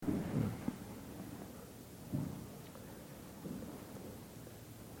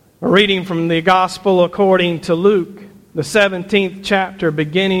A reading from the Gospel according to Luke, the 17th chapter,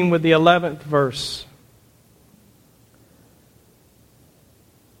 beginning with the 11th verse.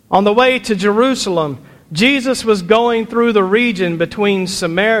 On the way to Jerusalem, Jesus was going through the region between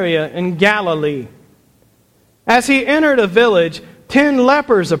Samaria and Galilee. As he entered a village, 10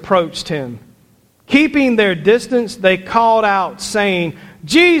 lepers approached him. Keeping their distance, they called out, saying,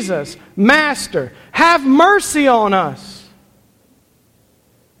 "Jesus, Master, have mercy on us."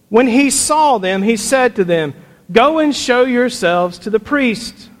 When he saw them, he said to them, "Go and show yourselves to the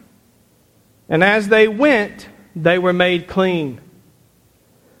priests." And as they went, they were made clean.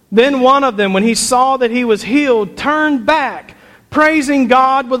 Then one of them, when he saw that he was healed, turned back, praising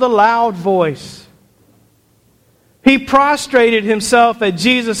God with a loud voice. He prostrated himself at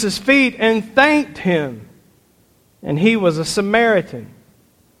Jesus' feet and thanked him. And he was a Samaritan.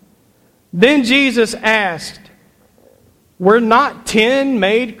 Then Jesus asked, "Were not 10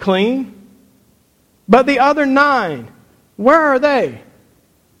 made clean? But the other 9, where are they?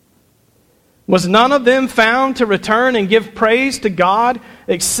 Was none of them found to return and give praise to God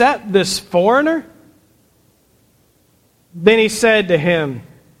except this foreigner?" Then he said to him,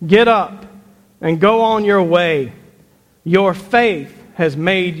 "Get up and go on your way. Your faith has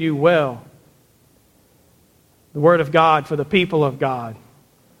made you well." The word of God for the people of God.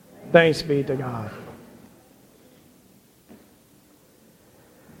 Thanks be to God.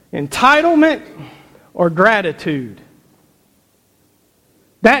 Entitlement or gratitude?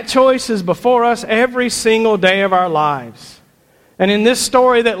 That choice is before us every single day of our lives. And in this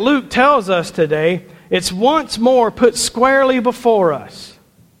story that Luke tells us today, it's once more put squarely before us.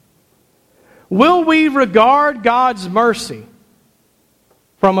 Will we regard God's mercy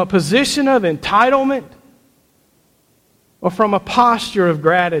from a position of entitlement or from a posture of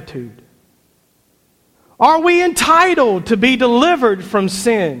gratitude? Are we entitled to be delivered from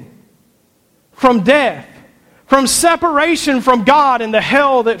sin, from death, from separation from God and the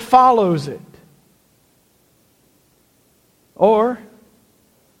hell that follows it? Or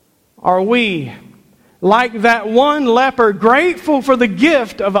are we, like that one leper, grateful for the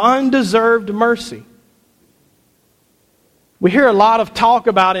gift of undeserved mercy? We hear a lot of talk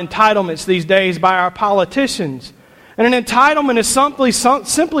about entitlements these days by our politicians. And an entitlement is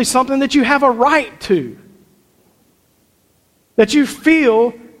simply something that you have a right to. That you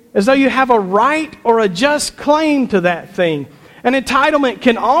feel as though you have a right or a just claim to that thing. An entitlement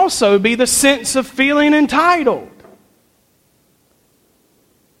can also be the sense of feeling entitled.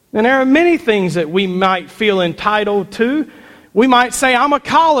 And there are many things that we might feel entitled to. We might say, "I'm a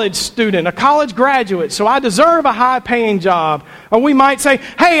college student, a college graduate, so I deserve a high-paying job." Or we might say,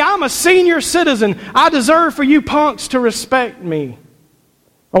 "Hey, I'm a senior citizen. I deserve for you punks to respect me."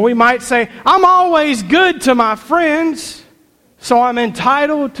 Or we might say, "I'm always good to my friends, so I'm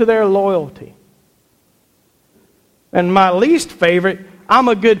entitled to their loyalty." And my least favorite, "I'm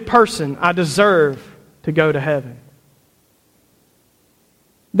a good person. I deserve to go to heaven."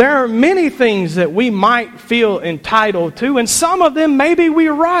 There are many things that we might feel entitled to, and some of them maybe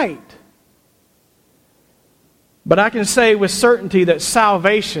we're right. But I can say with certainty that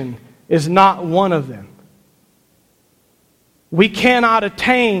salvation is not one of them. We cannot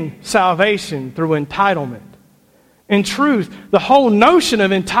attain salvation through entitlement. In truth, the whole notion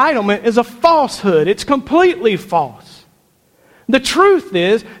of entitlement is a falsehood. It's completely false. The truth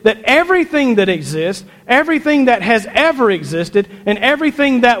is that everything that exists, everything that has ever existed, and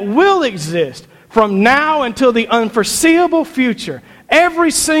everything that will exist from now until the unforeseeable future,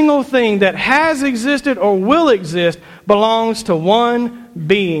 every single thing that has existed or will exist belongs to one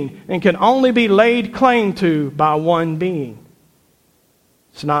being and can only be laid claim to by one being.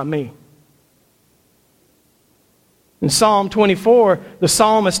 It's not me. In Psalm 24, the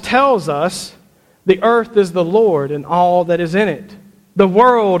psalmist tells us, "The earth is the Lord and all that is in it, the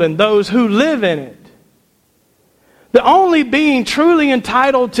world and those who live in it." The only being truly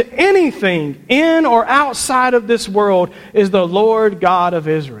entitled to anything in or outside of this world is the Lord God of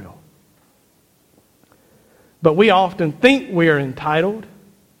Israel. But we often think we are entitled.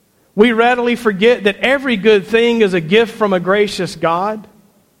 We readily forget that every good thing is a gift from a gracious God.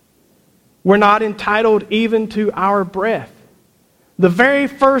 We're not entitled even to our breath. The very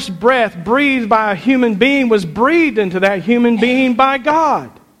first breath breathed by a human being was breathed into that human being by God.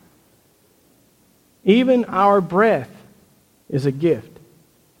 Even our breath is a gift.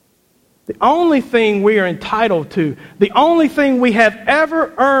 The only thing we are entitled to, the only thing we have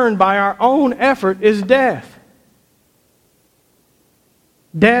ever earned by our own effort is death.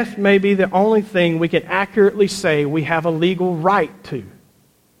 Death may be the only thing we can accurately say we have a legal right to,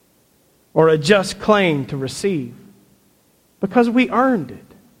 or a just claim to receive, because we earned it.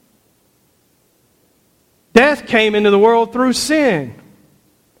 Death came into the world through sin.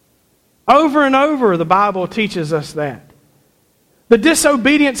 Over and over, the Bible teaches us that. The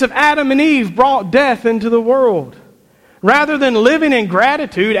disobedience of Adam and Eve brought death into the world. Rather than living in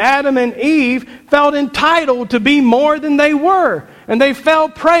gratitude, Adam and Eve felt entitled to be more than they were. And they fell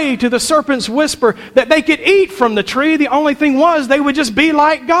prey to the serpent's whisper that they could eat from the tree. The only thing was they would just be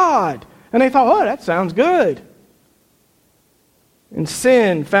like God. And they thought, oh, that sounds good. And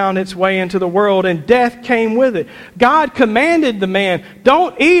sin found its way into the world, and death came with it. God commanded the man,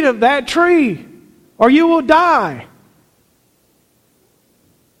 don't eat of that tree, or you will die.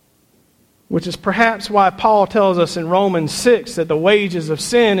 Which is perhaps why Paul tells us in Romans 6 that the wages of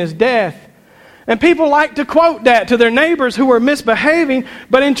sin is death. And people like to quote that to their neighbors who are misbehaving,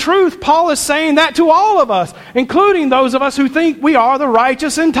 but in truth, Paul is saying that to all of us, including those of us who think we are the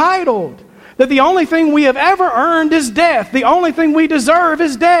righteous entitled. That the only thing we have ever earned is death. The only thing we deserve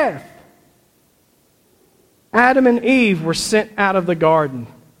is death. Adam and Eve were sent out of the garden.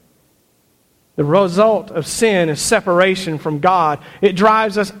 The result of sin is separation from God. It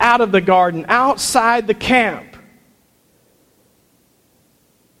drives us out of the garden, outside the camp.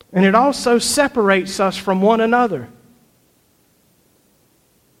 And it also separates us from one another.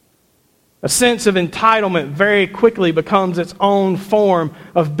 A sense of entitlement very quickly becomes its own form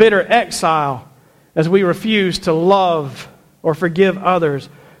of bitter exile as we refuse to love or forgive others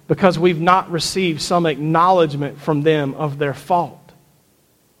because we've not received some acknowledgement from them of their fault.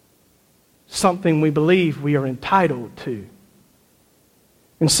 Something we believe we are entitled to.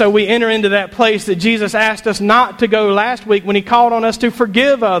 And so we enter into that place that Jesus asked us not to go last week when He called on us to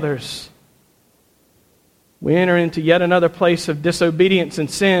forgive others. We enter into yet another place of disobedience and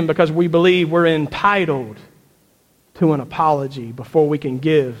sin because we believe we're entitled to an apology before we can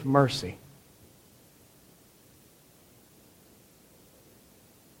give mercy.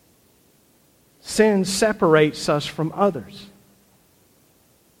 Sin separates us from others.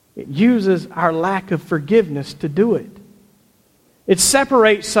 It uses our lack of forgiveness to do it. It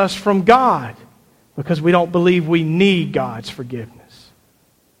separates us from God because we don't believe we need God's forgiveness.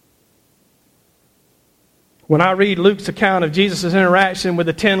 When I read Luke's account of Jesus' interaction with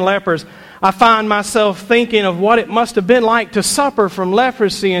the 10 lepers, I find myself thinking of what it must have been like to suffer from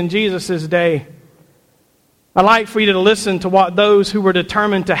leprosy in Jesus' day. I'd like for you to listen to what those who were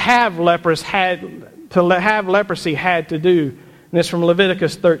determined to have leprosy had to do. And it's from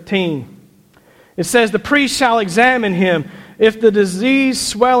Leviticus 13. It says, the priest shall examine him. If the disease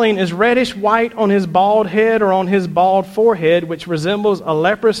swelling is reddish white on his bald head or on his bald forehead, which resembles a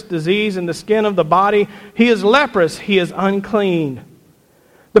leprous disease in the skin of the body, he is leprous, he is unclean.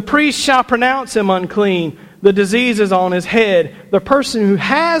 The priest shall pronounce him unclean. The disease is on his head. The person who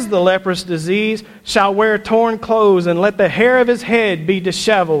has the leprous disease shall wear torn clothes, and let the hair of his head be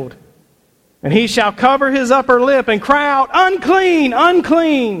disheveled. And he shall cover his upper lip and cry out, unclean,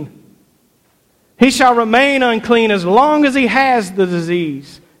 unclean. He shall remain unclean as long as he has the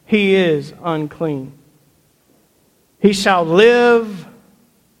disease. He is unclean. He shall live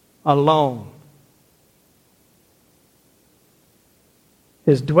alone.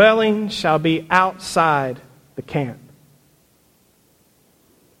 His dwelling shall be outside the camp.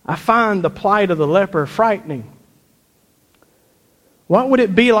 I find the plight of the leper frightening. What would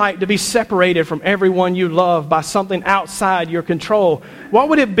it be like to be separated from everyone you love by something outside your control? What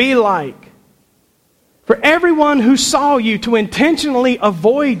would it be like for everyone who saw you to intentionally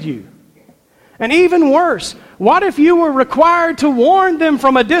avoid you? And even worse, what if you were required to warn them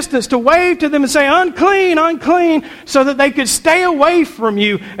from a distance, to wave to them and say, unclean, unclean, so that they could stay away from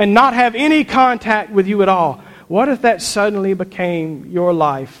you and not have any contact with you at all? What if that suddenly became your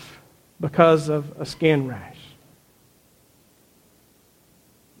life because of a skin rash?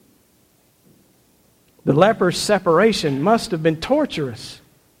 The leper's separation must have been torturous.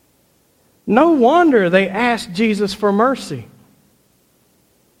 No wonder they asked Jesus for mercy.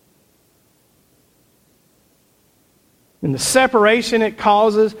 And the separation it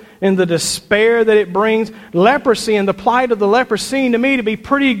causes and the despair that it brings, leprosy and the plight of the leper seem to me to be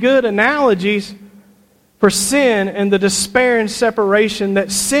pretty good analogies for sin and the despair and separation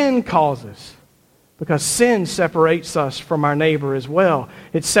that sin causes. Because sin separates us from our neighbor as well.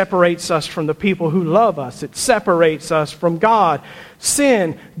 It separates us from the people who love us. It separates us from God.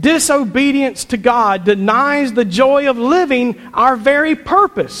 Sin, disobedience to God, denies the joy of living our very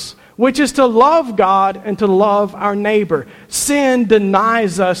purpose, which is to love God and to love our neighbor. Sin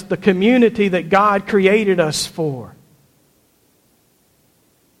denies us the community that God created us for.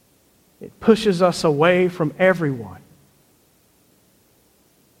 It pushes us away from everyone.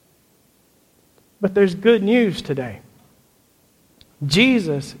 But there's good news today.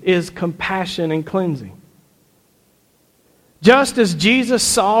 Jesus is compassion and cleansing. Just as Jesus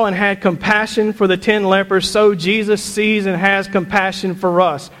saw and had compassion for the 10 lepers, so Jesus sees and has compassion for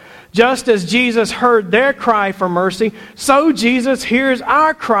us. Just as Jesus heard their cry for mercy, so Jesus hears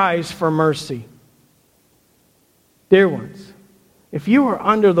our cries for mercy. Dear ones, if you are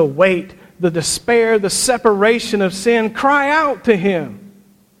under the weight, the despair, the separation of sin, cry out to Him.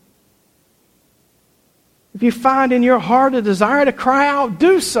 If you find in your heart a desire to cry out,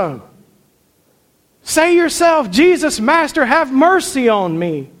 do so. Say yourself, Jesus, Master, have mercy on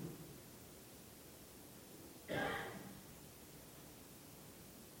me.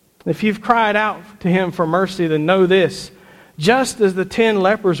 If you've cried out to Him for mercy, then know this. Just as the 10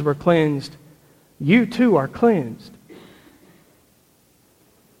 lepers were cleansed, you too are cleansed.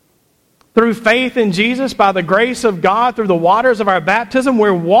 Through faith in Jesus, by the grace of God, through the waters of our baptism,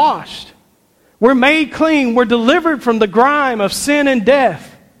 we're washed. We're made clean. We're delivered from the grime of sin and death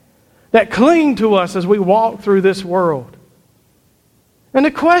that cling to us as we walk through this world. And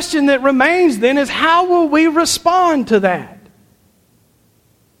the question that remains then is, how will we respond to that?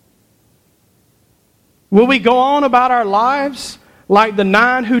 Will we go on about our lives like the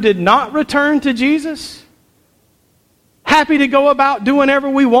 9 who did not return to Jesus? Happy to go about doing whatever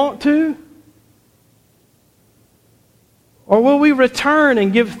we want to? Or will we return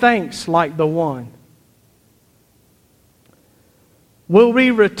and give thanks like the one? Will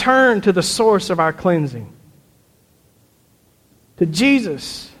we return to the source of our cleansing? To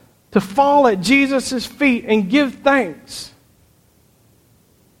Jesus. To fall at Jesus' feet and give thanks?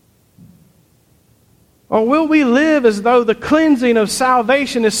 Or will we live as though the cleansing of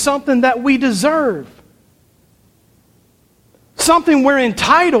salvation is something that we deserve? Something we're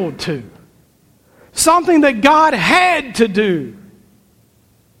entitled to? Something that God had to do?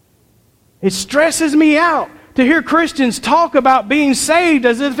 It stresses me out to hear Christians talk about being saved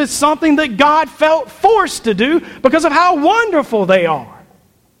as if it's something that God felt forced to do because of how wonderful they are.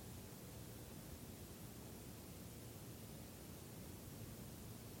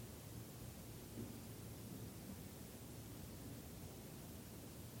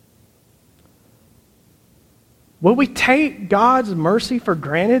 Will we take God's mercy for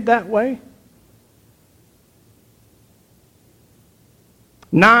granted that way?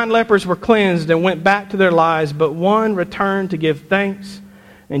 9 lepers were cleansed and went back to their lives, but one returned to give thanks.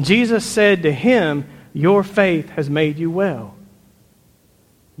 And Jesus said to him, "Your faith has made you well.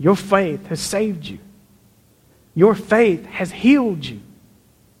 Your faith has saved you. Your faith has healed you."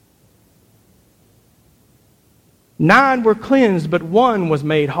 9 were cleansed, but one was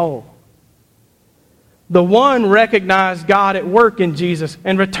made whole. The one recognized God at work in Jesus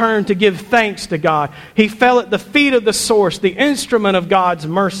and returned to give thanks to God. He fell at the feet of the source, the instrument of God's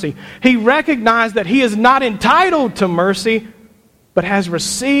mercy. He recognized that he is not entitled to mercy, but has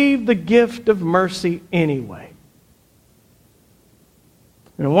received the gift of mercy anyway.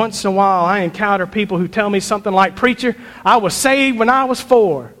 And once in a while I encounter people who tell me something like, "Preacher, I was saved when I was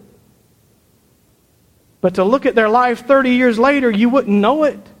 4. But to look at their life 30 years later, you wouldn't know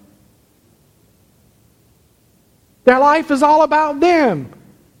it. Their life is all about them.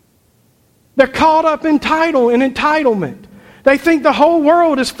 They're caught up in entitlement. They think the whole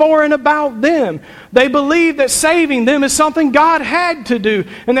world is for and about them. They believe that saving them is something God had to do,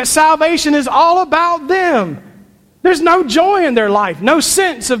 and that salvation is all about them. There's no joy in their life, no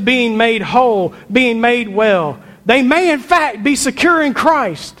sense of being made whole, being made well. They may in fact be secure in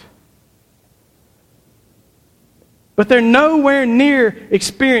Christ, but they're nowhere near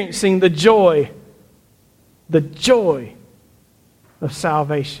experiencing the joy of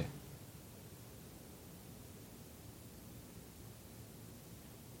salvation.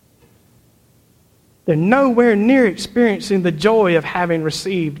 They're nowhere near experiencing the joy of having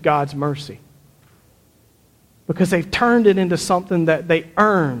received God's mercy, because they've turned it into something that they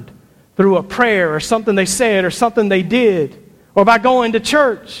earned through a prayer or something they said or something they did or by going to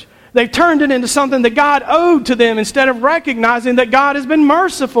church. They've turned it into something that God owed to them instead of recognizing that God has been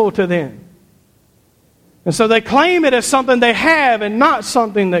merciful to them. And so they claim it as something they have and not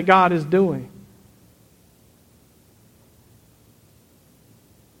something that God is doing.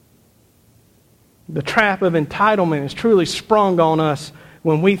 The trap of entitlement is truly sprung on us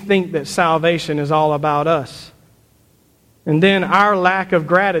when we think that salvation is all about us. And then our lack of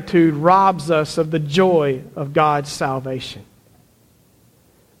gratitude robs us of the joy of God's salvation.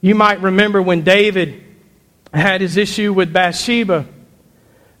 You might remember when David had his issue with Bathsheba.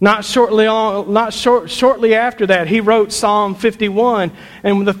 Not shortly after that, he wrote Psalm 51.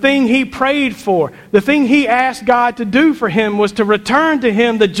 And the thing he prayed for, the thing he asked God to do for him, was to return to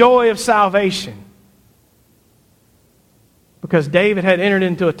him the joy of salvation. Because David had entered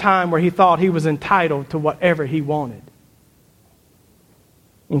into a time where he thought he was entitled to whatever he wanted.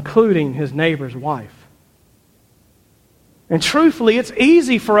 including his neighbor's wife. And truthfully, it's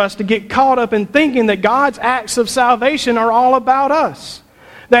easy for us to get caught up in thinking that God's acts of salvation are all about us.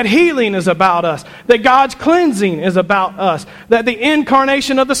 That healing is about us. That God's cleansing is about us. That the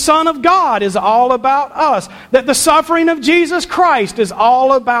incarnation of the Son of God is all about us. That the suffering of Jesus Christ is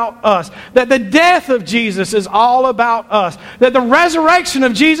all about us. That the death of Jesus is all about us. That the resurrection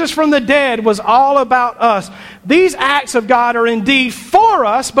of Jesus from the dead was all about us. These acts of God are indeed for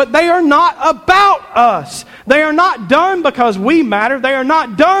us, but they are not about us. They are not done because we matter. They are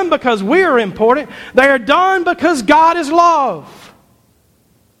not done because we are important. They are done because God is love.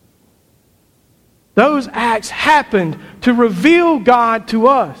 Those acts happened to reveal God to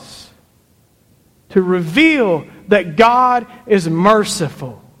us. To reveal that God is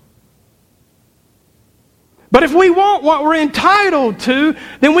merciful. But if we want what we're entitled to,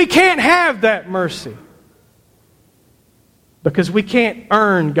 then we can't have that mercy. Because we can't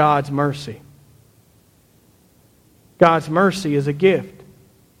earn God's mercy. God's mercy is a gift.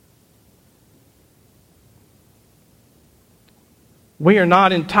 We are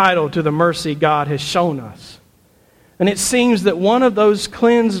not entitled to the mercy God has shown us. And it seems that one of those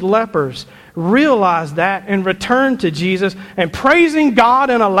cleansed lepers realized that and returned to Jesus, and praising God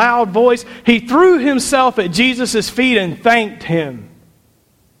in a loud voice, he threw himself at Jesus' feet and thanked him.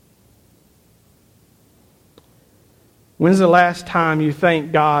 When's the last time you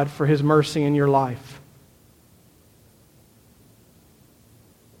thanked God for his mercy in your life?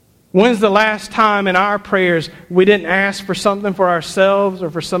 When's the last time in our prayers we didn't ask for something for ourselves or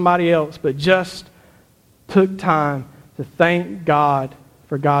for somebody else, but just took time to thank God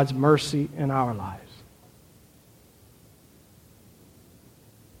for God's mercy in our lives?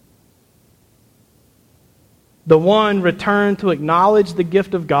 The one returned to acknowledge the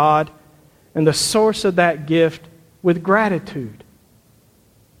gift of God and the source of that gift with gratitude,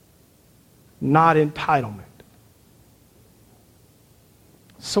 not entitlement.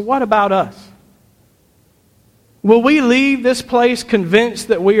 So what about us? Will we leave this place convinced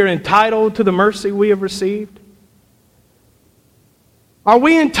that we are entitled to the mercy we have received? Are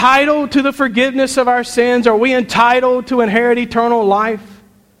we entitled to the forgiveness of our sins? Are we entitled to inherit eternal life?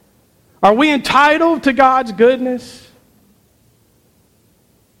 Are we entitled to God's goodness?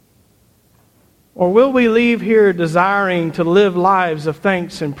 Or will we leave here desiring to live lives of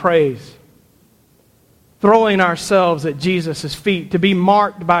thanks and praise, throwing ourselves at Jesus' feet to be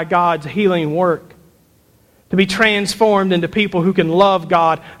marked by God's healing work, to be transformed into people who can love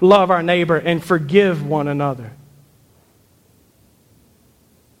God, love our neighbor, and forgive one another?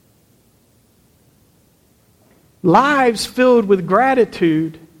 Lives filled with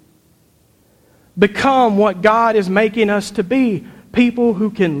gratitude become what God is making us to be, people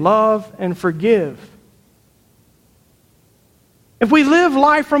who can love and forgive. If we live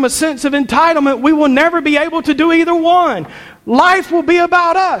life from a sense of entitlement, we will never be able to do either one. Life will be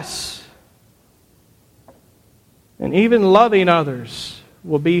about us. And even loving others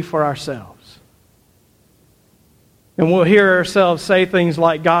will be for ourselves. And we'll hear ourselves say things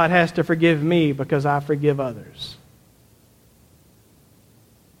like, God has to forgive me because I forgive others.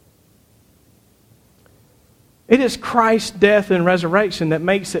 It is Christ's death and resurrection that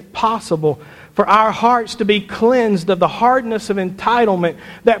makes it possible for our hearts to be cleansed of the hardness of entitlement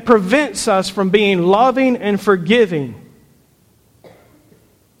that prevents us from being loving and forgiving.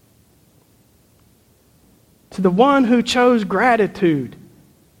 To the one who chose gratitude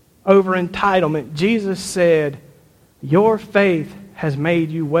over entitlement, Jesus said, "Your faith has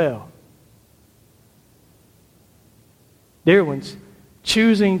made you well." Dear ones,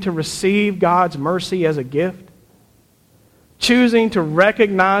 choosing to receive God's mercy as a gift, choosing to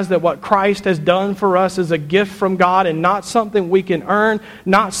recognize that what Christ has done for us is a gift from God and not something we can earn,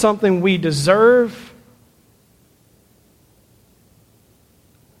 not something we deserve,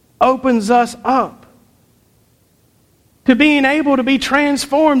 opens us up to being able to be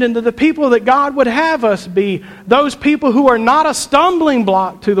transformed into the people that God would have us be. Those people who are not a stumbling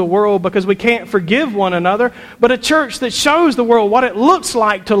block to the world because we can't forgive one another, but a church that shows the world what it looks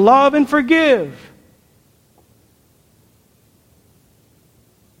like to love and forgive.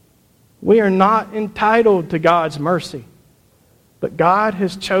 We are not entitled to God's mercy, but God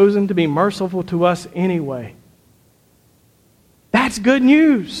has chosen to be merciful to us anyway. That's good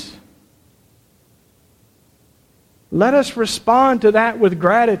news. Let us respond to that with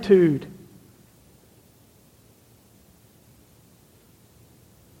gratitude.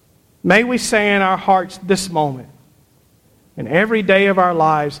 May we say in our hearts this moment, and every day of our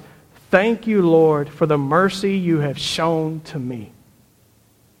lives, thank you, Lord, for the mercy you have shown to me.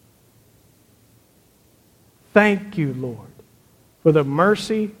 Thank you, Lord, for the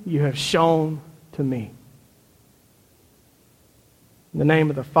mercy you have shown to me. In the name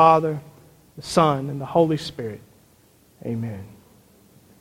of the Father, the Son, and the Holy Spirit, amen.